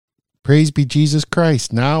Praise be Jesus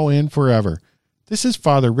Christ, now and forever. This is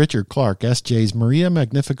Father Richard Clark, S.J.'s Maria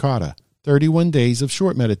Magnificata, 31 days of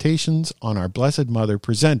short meditations on our Blessed Mother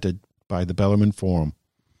presented by the Bellarmine Forum.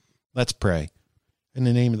 Let's pray. In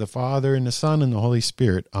the name of the Father, and the Son, and the Holy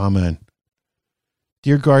Spirit. Amen.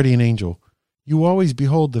 Dear guardian angel, you always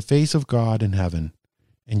behold the face of God in heaven,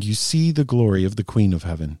 and you see the glory of the Queen of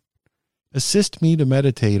Heaven. Assist me to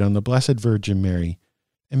meditate on the Blessed Virgin Mary,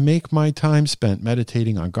 and make my time spent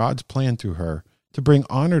meditating on God's plan through her to bring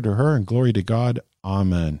honor to her and glory to God.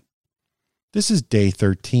 Amen. This is day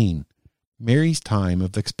 13, Mary's time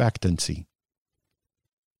of expectancy.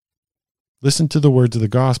 Listen to the words of the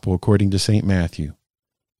Gospel according to St. Matthew.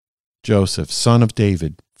 Joseph, son of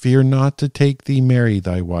David, fear not to take thee Mary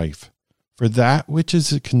thy wife, for that which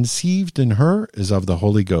is conceived in her is of the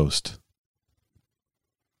Holy Ghost.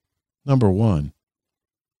 Number 1.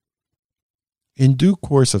 In due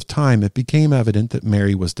course of time, it became evident that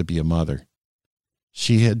Mary was to be a mother.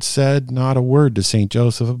 She had said not a word to St.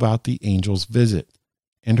 Joseph about the angel's visit,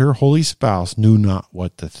 and her holy spouse knew not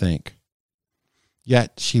what to think.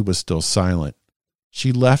 Yet she was still silent.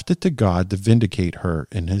 She left it to God to vindicate her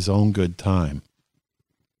in his own good time.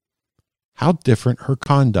 How different her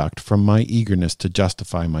conduct from my eagerness to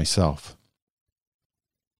justify myself.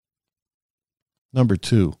 Number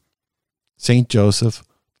 2. St. Joseph,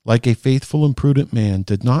 like a faithful and prudent man,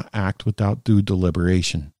 did not act without due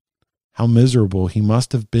deliberation. How miserable he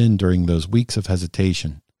must have been during those weeks of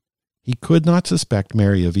hesitation. He could not suspect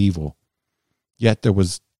Mary of evil, yet there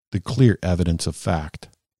was the clear evidence of fact.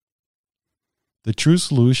 The true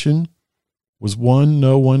solution was one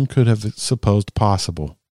no one could have supposed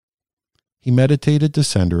possible. He meditated to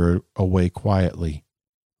send her away quietly.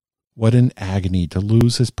 What an agony to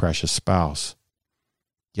lose his precious spouse!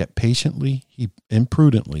 Yet patiently and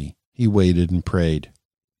prudently he waited and prayed.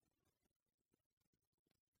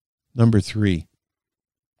 Number 3.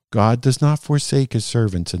 God does not forsake his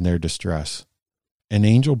servants in their distress. An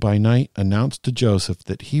angel by night announced to Joseph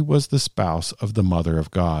that he was the spouse of the Mother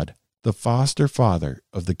of God, the foster father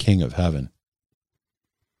of the King of Heaven.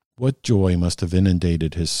 What joy must have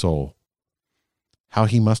inundated his soul! How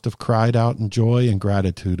he must have cried out in joy and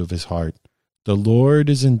gratitude of his heart, "The Lord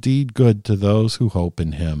is indeed good to those who hope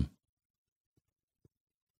in him."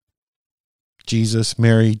 Jesus,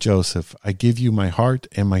 Mary, Joseph, I give you my heart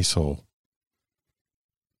and my soul.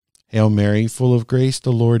 Hail Mary, full of grace,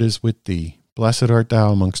 the Lord is with thee. Blessed art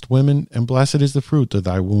thou amongst women, and blessed is the fruit of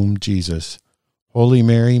thy womb, Jesus. Holy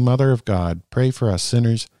Mary, Mother of God, pray for us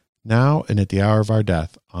sinners, now and at the hour of our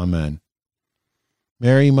death. Amen.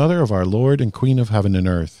 Mary, Mother of our Lord and Queen of heaven and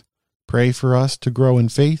earth, pray for us to grow in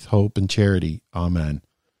faith, hope, and charity. Amen.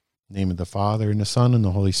 In the name of the Father, and the Son, and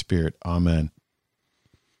the Holy Spirit. Amen.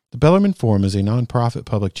 The Bellarmine Forum is a non-profit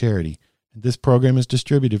public charity, and this program is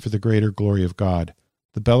distributed for the greater glory of God.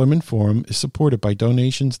 The Bellarmine Forum is supported by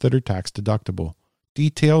donations that are tax-deductible.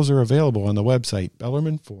 Details are available on the website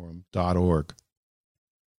bellarmineforum.org.